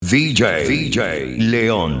VJ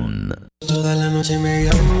León. Toda la noche me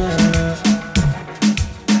llama,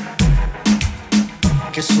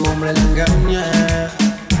 que su hombre la engaña.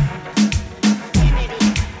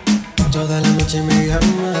 Toda la noche me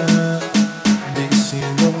llama,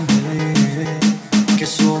 diciéndome que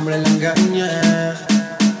su hombre la engaña.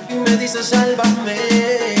 Y me dice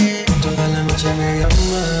sálvame. Toda la noche me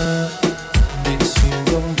llama,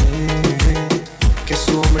 diciéndome que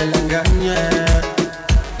su hombre la engaña.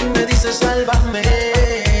 Y me dice sálvame.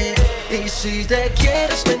 Y si te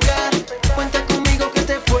quieres vengar, cuenta conmigo que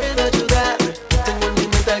te puedo ayudar. Tengo en mi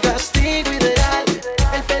mente el castigo ideal.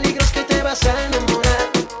 El peligro es que te vas a enamorar.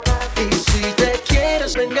 Y si te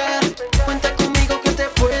quieres vengar, cuenta conmigo que te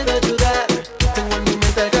puedo ayudar. Tengo en mi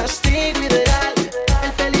mente el castigo ideal.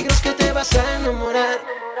 El peligro es que te vas a enamorar.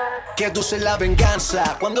 Que dulce la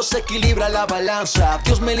venganza cuando se equilibra la balanza.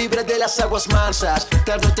 Dios me libre de las aguas mansas.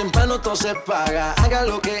 Tarde o temprano todo se paga. Haga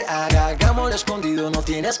lo que haga, hagámoslo escondido, no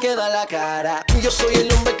tienes que dar la cara. Yo soy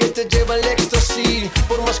el hombre que te lleva al éxtasis.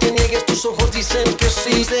 Por más que niegues, tus ojos dicen que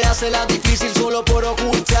sí. Se hace la difícil solo por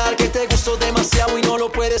ocultar que te gustó demasiado y no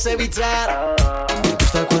lo puedes evitar. Me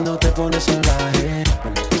gusta cuando te pones salvaje,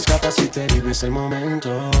 cuando te escapas y te vives el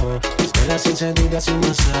momento. Las encendidas y un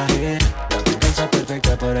masaje, la venganza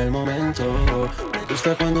perfecta para el momento. Me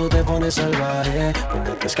gusta cuando te pones salvaje,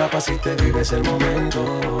 cuando te escapas y te vives el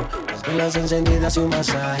momento. Las velas encendidas y un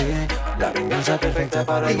masaje, la venganza perfecta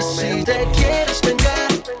para el momento. Y si te quieres vengar,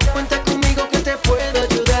 cuenta conmigo que te puedo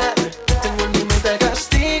ayudar. Tengo en mi mente el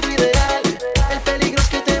castigo ideal. El peligro es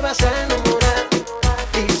que te vas a enamorar.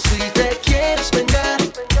 Y si te quieres vengar,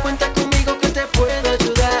 cuenta conmigo que te puedo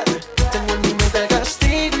ayudar. Tengo en mi mente el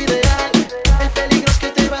castigo ideal.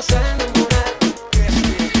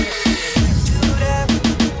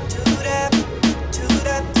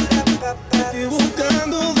 Y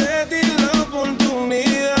buscando de ti la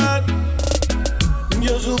oportunidad,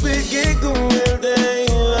 yo supe que con él te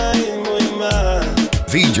iba a ir muy mal.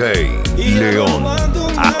 VJ León.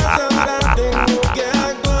 Tengo que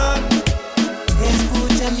actuar.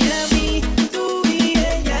 Escúchame a mí, tú y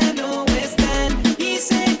ella no están. Y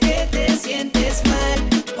sé que te sientes mal,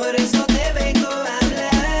 por eso te vengo a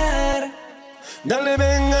hablar. Dale,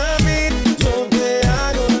 ven a mí, yo te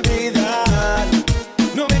hago olvidar.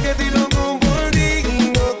 No me quedes loco por ti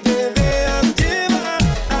y no te dejas llevar.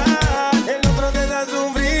 El otro te da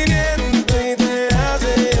sufrimiento y te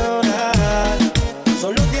hace llorar.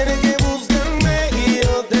 Solo tienes que buscarme y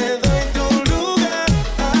yo te doy tu lugar.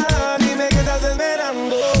 Dime qué estás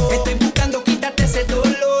esperando. Estoy buscando quitarte ese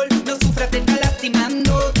dolor. No sufras, te está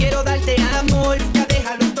lastimando. Quiero darte amor, ya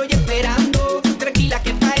déjalo, estoy esperando. Tranquila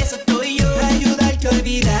que para eso estoy yo, para ayudarte a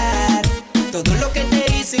olvidar todo lo que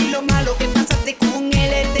te hizo y lo malo que pasaste con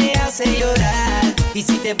él te hace llorar. Y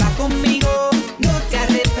si te vas conmigo, no te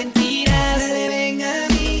arrepentirás. Dale, ven a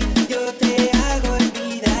mí, yo te hago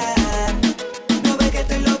olvidar. No ves que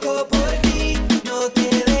estoy loco por ti, no te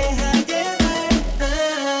dejas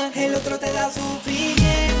llevar. El otro te da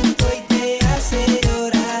sufrimiento y te hace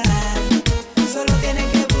llorar. Solo tienes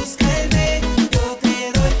que buscarme, yo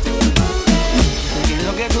te doy tu lugar. Sé que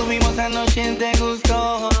lo que tuvimos anoche te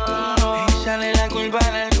gustó. Échale la culpa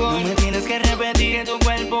al alcohol. No me tienes que repetir que tu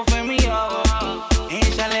cuerpo fue mío.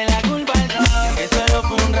 Échale la culpa al alcohol. Que solo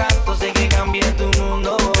fue un rato, sé que cambié tu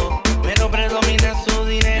mundo, pero predomina su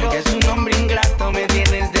dinero. Que es un hombre ingrato, me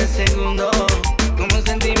tienes de segundo, como un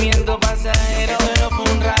sentimiento pasajero. Que solo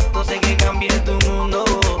fue un rato, sé que cambié tu mundo,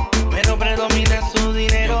 pero predomina su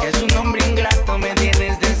dinero. Que es un hombre ingrato, me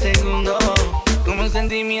tienes de segundo, como un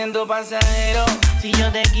sentimiento pasajero. Si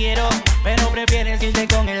yo te quiero, pero prefieres irte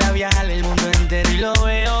con él a viajar el mundo entero y lo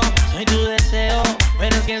veo. Soy tu deseo,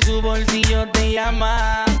 pero es que en su bolsillo te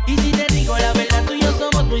llama. Y si te digo la verdad, tú y yo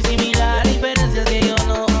somos muy similar. La diferencia es que yo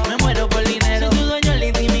no me muero por dinero. Soy tu dueño en la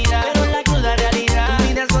intimidad, pero en la cruda realidad tú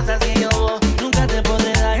pides cosas que yo nunca te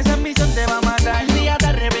podré dar. Esa ambición te va a matar, un día te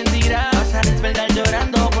arrepentirás. Vas a despertar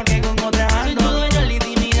llorando porque con otra ando. Soy tu dueño en la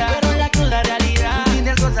intimidad, pero en la cruda realidad tú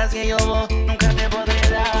pides cosas que yo nunca te podré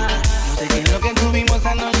dar. Sé que lo que tuvimos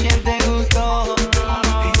anoche te gustó.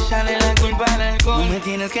 Échale la culpa al alcohol. No me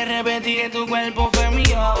tienes que repetir que tu cuerpo fue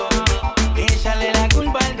mío. Échale la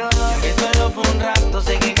culpa al dolor. Que solo fue un rato,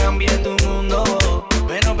 sé que cambié tu mundo,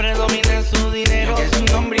 pero predomina su dinero. Que es un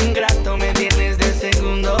hombre ingrato, me tienes de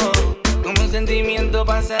segundo, como un sentimiento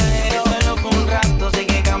pasajero. Que solo fue un rato, sé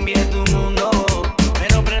que cambié tu mundo,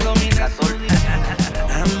 pero predomina su dinero.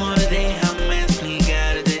 Amor, déjame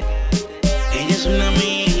explicarte. Ella es una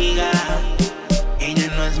amiga, ella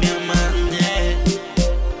no es mi amante.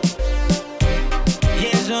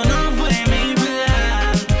 Y eso no fue mi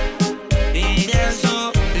plan.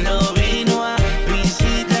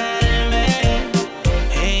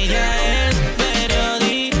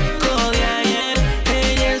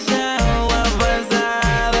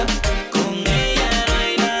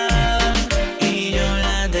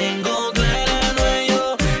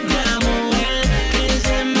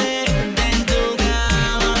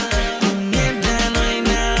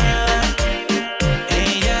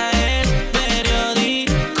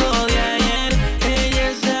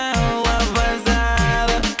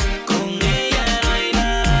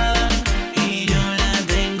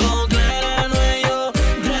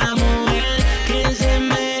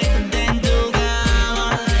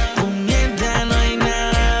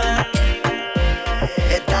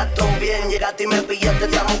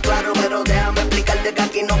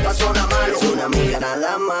 aquí no pasó nada malo. Es una amiga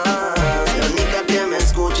nada más, la única que me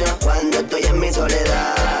escucha cuando estoy en mi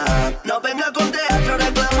soledad. No venga con teatro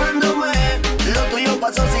reclamándome, lo tuyo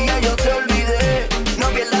pasó si ya yo te olvidé. No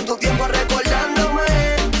pierdas tu tiempo recordándome,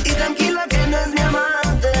 y tranquila que no es mi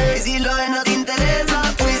amante. Y si lo de no te interesa,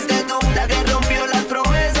 fuiste tú la que rompió las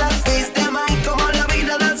promesas. Fuiste más como la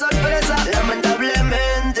vida da sorpresa.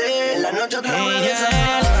 Lamentablemente, en la noche otra vez.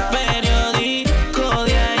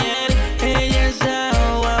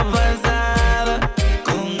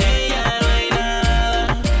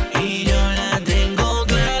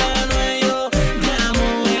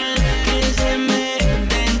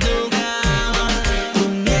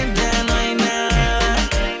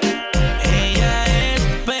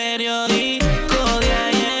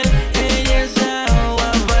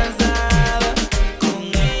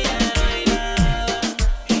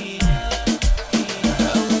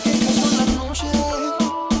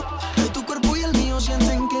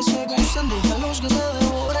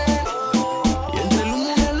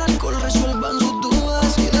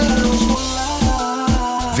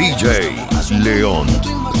 DJ León.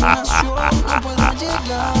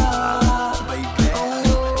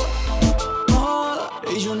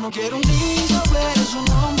 Y yo no quiero ni saber su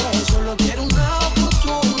nombre, solo quiero una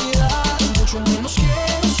oportunidad. Mucho menos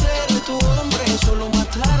quiero ser tu hombre, solo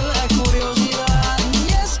matar la curiosidad.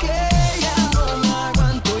 Y es que ya no me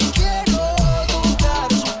aguanto y quiero tocar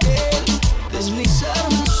su piel,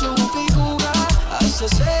 deslizarme en su figura hasta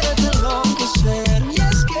hacerte enloquecer. Y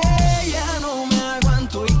es que ya no me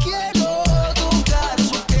aguanto y quiero tocar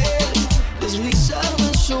su piel, deslizarme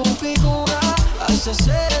en su figura hasta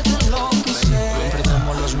hacerte enloquecer.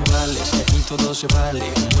 Perdamos los modales, que aquí todo se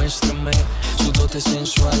vale. Muéstrame sus dotes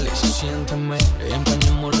sensuales, siéntame,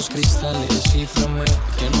 empañemos los cristales, ciframe,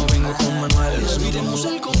 que no vengo con manuales. Olvidemos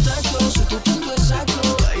el contacto, soy tu punto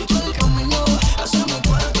exacto, ahí todo el camino hacia mi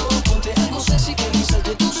cuarto. Ponte algo sexy que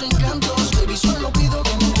resalte tus encantos, baby, solo pido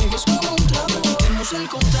que me dejes como un trapo. Olvidemos el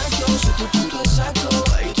contacto, soy tu punto exacto,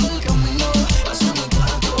 ahí todo el camino hacia mi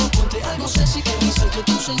cuarto. Ponte algo sexy que resalte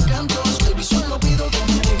tus encantos, baby, solo pido que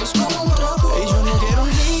me dejes como un trapo. Y yo no quiero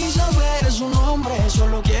ni saber su nombre,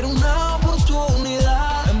 solo quiero una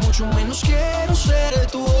oportunidad. Mucho menos quiero ser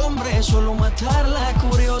tu hombre, solo matar la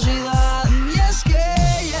curiosidad. Y es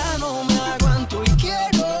que ya no me aguanto y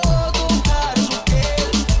quiero tocar su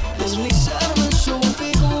piel, deslizarme en su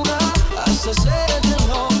figura hasta hacerte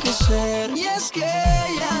enloquecer. Y es que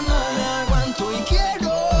ya no me aguanto y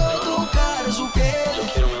quiero tocar su piel,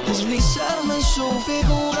 deslizarme en su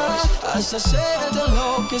figura hasta hacerte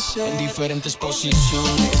enloquecer. En diferentes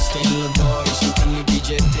posiciones te lo doy, siempre mi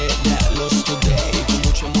billetera los today. Con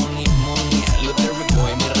mucho money, lo de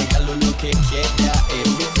boy, me regalo lo que quiera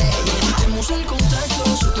everyday. Tenemos el contacto,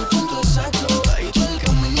 soy tu punto exacto, ahí todo el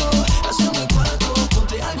camino hacia mi cuarto.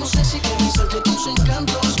 Ponte algo sexy que resalte tus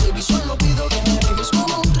encantos, baby, solo pido que me dejes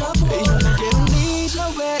como un trapo. Y yo no quiero ni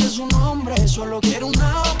saber su nombre, solo quiero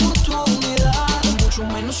una oportunidad. Mucho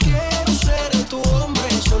menos quiero ser tu hombre,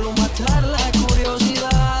 solo matar la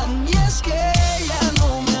curiosidad. Y es que ya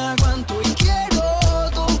no me aguanto y quiero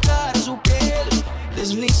tocar su piel,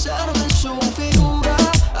 deslizarme en su figura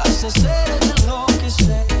hasta hacerte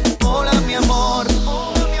enloquecer. Hola mi amor,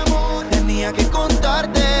 tenía que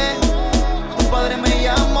contarte. Tu padre me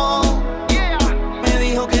llamó, me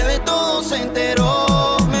dijo que de todo se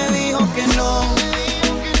enteró. Me dijo que no,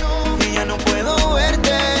 que ya no puedo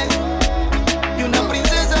verte. Y una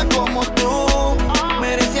princesa como tú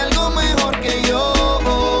merece algo mejor que yo.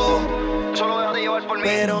 Solo déjate llevar por mí.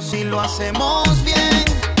 Pero si lo hacemos bien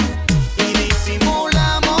y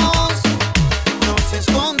disimulamos, nos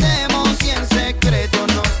escondemos y en secreto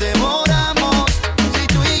nos devoramos. Si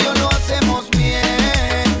tú y yo lo hacemos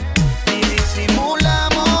bien y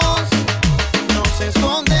disimulamos, nos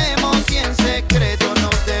escondemos y en secreto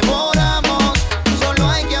nos devoramos. Solo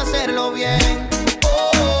hay que hacerlo bien.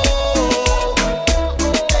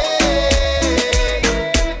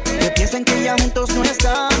 Que piensen que ya juntos no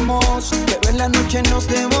estamos, pero en la noche nos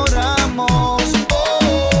devoramos.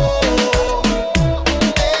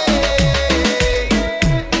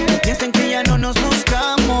 Que piensen que ya no nos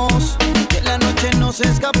buscamos, que en la noche nos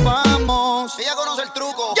escapamos. Ella conoce el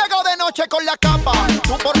truco. Llego de noche con la capa,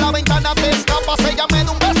 tú por la ventana te escapas. Ella me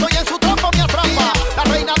da un beso y en su trampa me atrapa. La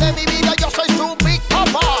reina de mi vida, yo soy su big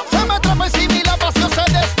papa. Se me atrapa encima y la pasión se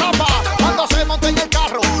destapa. Cuando se monta en el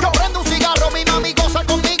carro, yo prendo un cigarro. Mi mami goza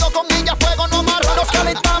conmigo, con ella fuego no amarra. Nos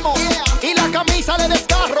calentamos y la camisa le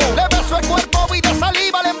desgarro. Le beso el cuerpo y de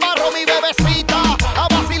saliva le embarro. Mi bebecita a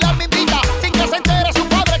vacilar me invita, sin que se entere su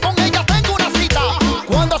padre, con ella tengo una cita.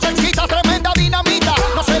 Cuando se excita tremenda dinamita,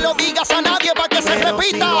 no se lo digas a nadie para que se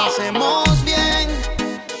repita. Si lo hacemos bien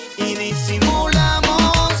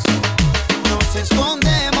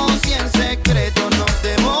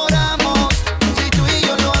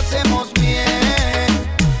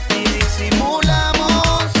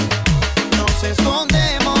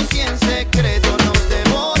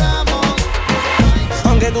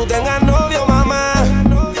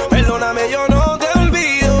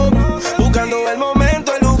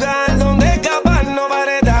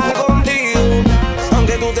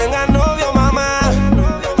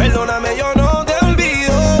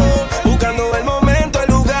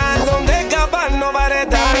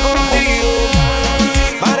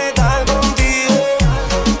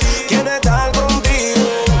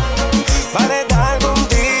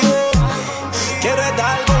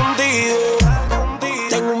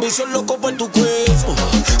soy loco por tu cuerpo.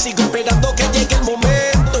 Sigo esperando que llegue el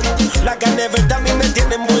momento. La carne verde a mí me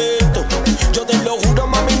tiene envuelto. Yo te lo juro,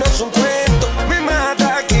 mami, no es un cuento. Me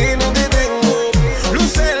mata que no te tengo.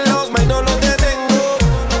 Luces los más no los detengo.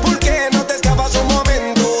 ¿Por qué no te escapas un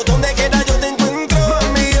momento? Donde quiera yo te encuentro.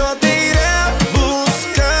 Mami, yo te iré a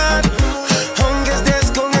buscar. Aunque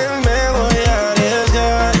estés con él me voy a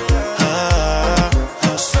arriesgar.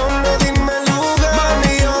 Solo dime el lugar.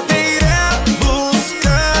 Mami, yo te iré a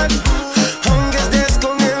buscar. Aunque estés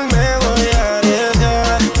con él me voy a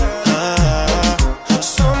arriesgar.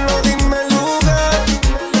 Solo dime el lugar.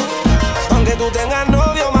 Aunque tú tengas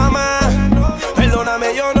novio, mamá,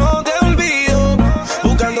 perdóname, yo no te olvido.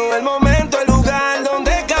 Buscando el momento, el lugar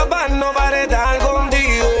donde escaparnos para estar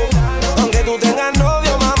contigo. Aunque tú tengas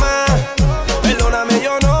novio, mamá, perdóname,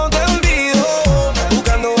 yo no te olvido.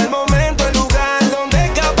 Buscando el momento, el lugar donde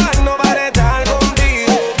escaparnos para estar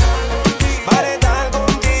contigo. Para estar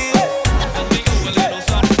contigo.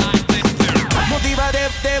 Motívate,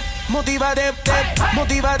 motívate,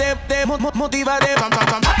 motívate,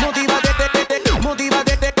 motívate,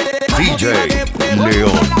 motívate, DJ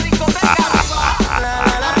León.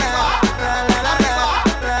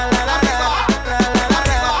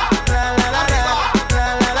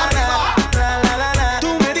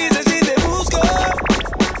 Tú me dices si te busco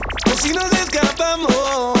o si nos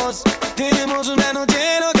escapamos. Tenemos una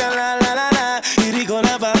noche loca, la la la la, y rico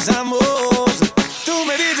la pasamos. Tú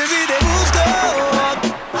me dices si te busco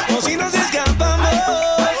o si nos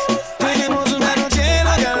escapamos. Tenemos una noche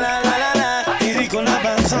loca, la la la la, y rico la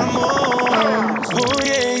pasamos.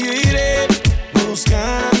 Oye, yo iré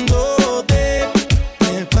buscándote.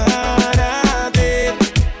 Prepárate,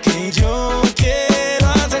 que yo quiero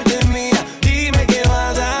hacerte mía. Dime qué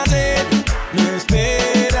vas a hacer, no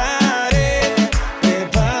esperaré.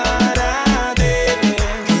 Prepárate,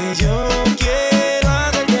 que yo quiero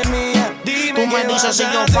hacerte mía. Dime Tú me qué dices vas si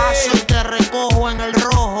a yo hacer. paso y te recojo en el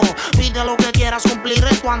rojo. Pide lo que quieras,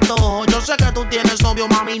 cumpliré tu antojo. Yo sé que tú tienes novio,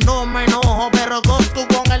 mami, no me enojo. Pero tú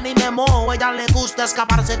con él ni me mojo. Ella le gusta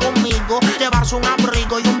escaparse conmigo, llevarse un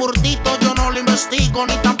abrigo y un burdito. Yo no lo investigo,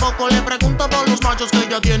 ni tampoco le pregunto por los machos que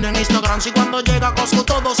ella tiene en Instagram. Si cuando llega a Costco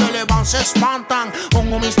todos se le van, se espantan.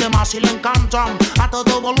 Pongo mis temas y le encantan a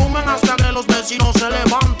todo volumen hasta que los vecinos se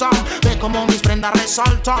levantan. Ve como mis prendas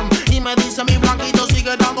resaltan y me dice mi blanquito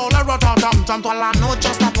sigue dándole ratatam. Tanto a la noche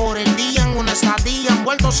hasta por el día en una estadía,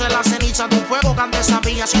 envueltos en la ceniza de un fuego que antes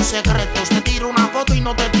sabía sin secretos. Te tiro una foto y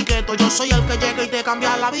no te etiqueto. Yo soy el que llega y te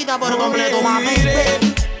cambia la vida por completo, mami. Iré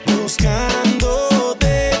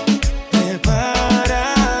buscándote.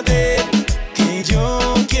 Prepárate, que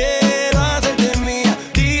yo quiero hacerte mía.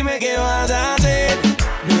 Dime qué vas a hacer,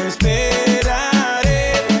 no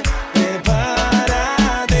esperaré.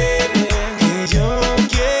 Prepárate, que yo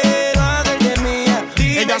quiero hacerte mía.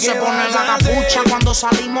 Dime Ella se qué pone vas la a hacer. capucha cuando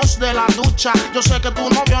salimos de la ducha. Yo sé que tu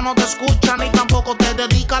novio no te escucha ni tampoco te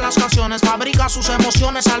dedica las canciones. Fabrica sus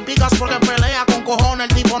emociones, salpicas porque pelea con cojones.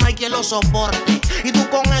 El tipo no hay quien lo soporte. Y tú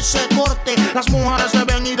con ese corte, las mujeres se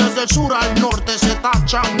ven y desde el sur al norte se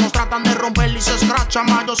tachan. Nos tratan de romper y se escrachan.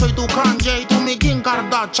 Ma, yo soy tu Kanye y tú mi Kim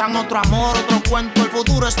Kardashian. Otro amor, otro cuento, el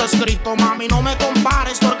futuro está escrito. Mami, no me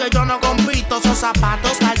compares porque yo no compito. Esos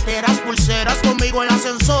zapatos, carteras, pulseras, conmigo el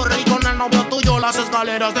ascensor y con el novio tuyo las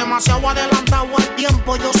escaleras. Demasiado adelantado el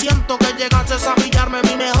tiempo, yo siento que llegaste a pillarme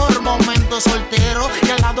mi mejor momento soltero y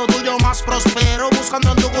al lado tuyo más prospero,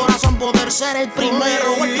 buscando en tu corazón poder ser el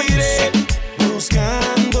primero. Iré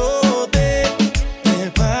buscando